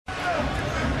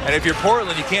And if you're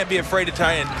Portland, you can't be afraid to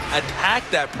try and attack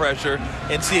that pressure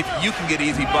and see if you can get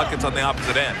easy buckets on the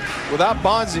opposite end. Without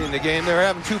Bonzi in the game, they're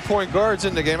having 2-point guards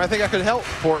in the game. I think I could help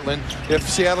Portland if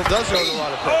Seattle does go to a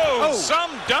lot of pressure. Oh,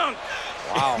 some dunk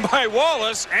by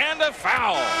Wallace and a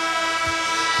foul.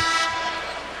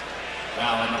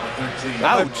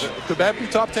 Ouch. Could that be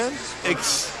top 10?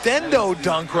 Extendo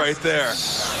dunk right there.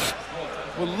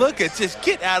 Well, look at just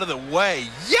get out of the way.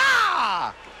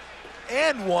 Yeah!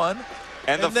 And one.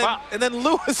 And then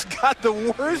Lewis got the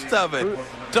worst of it.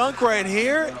 Dunk right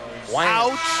here.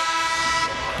 Ouch.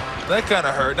 That kind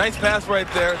of hurt. Nice pass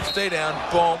right there. Stay down.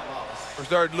 Boom.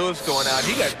 Rashard Lewis going out.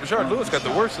 Rashard Lewis got the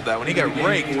worst of that when he got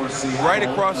raked right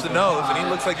across the nose, and he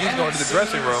looks like he's going to the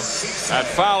dressing room. That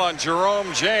foul on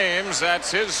Jerome James.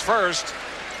 That's his first.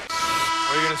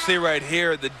 We're going to see right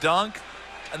here the dunk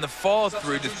and the fall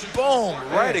through. Just boom,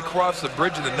 right across the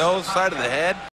bridge of the nose, side of the head.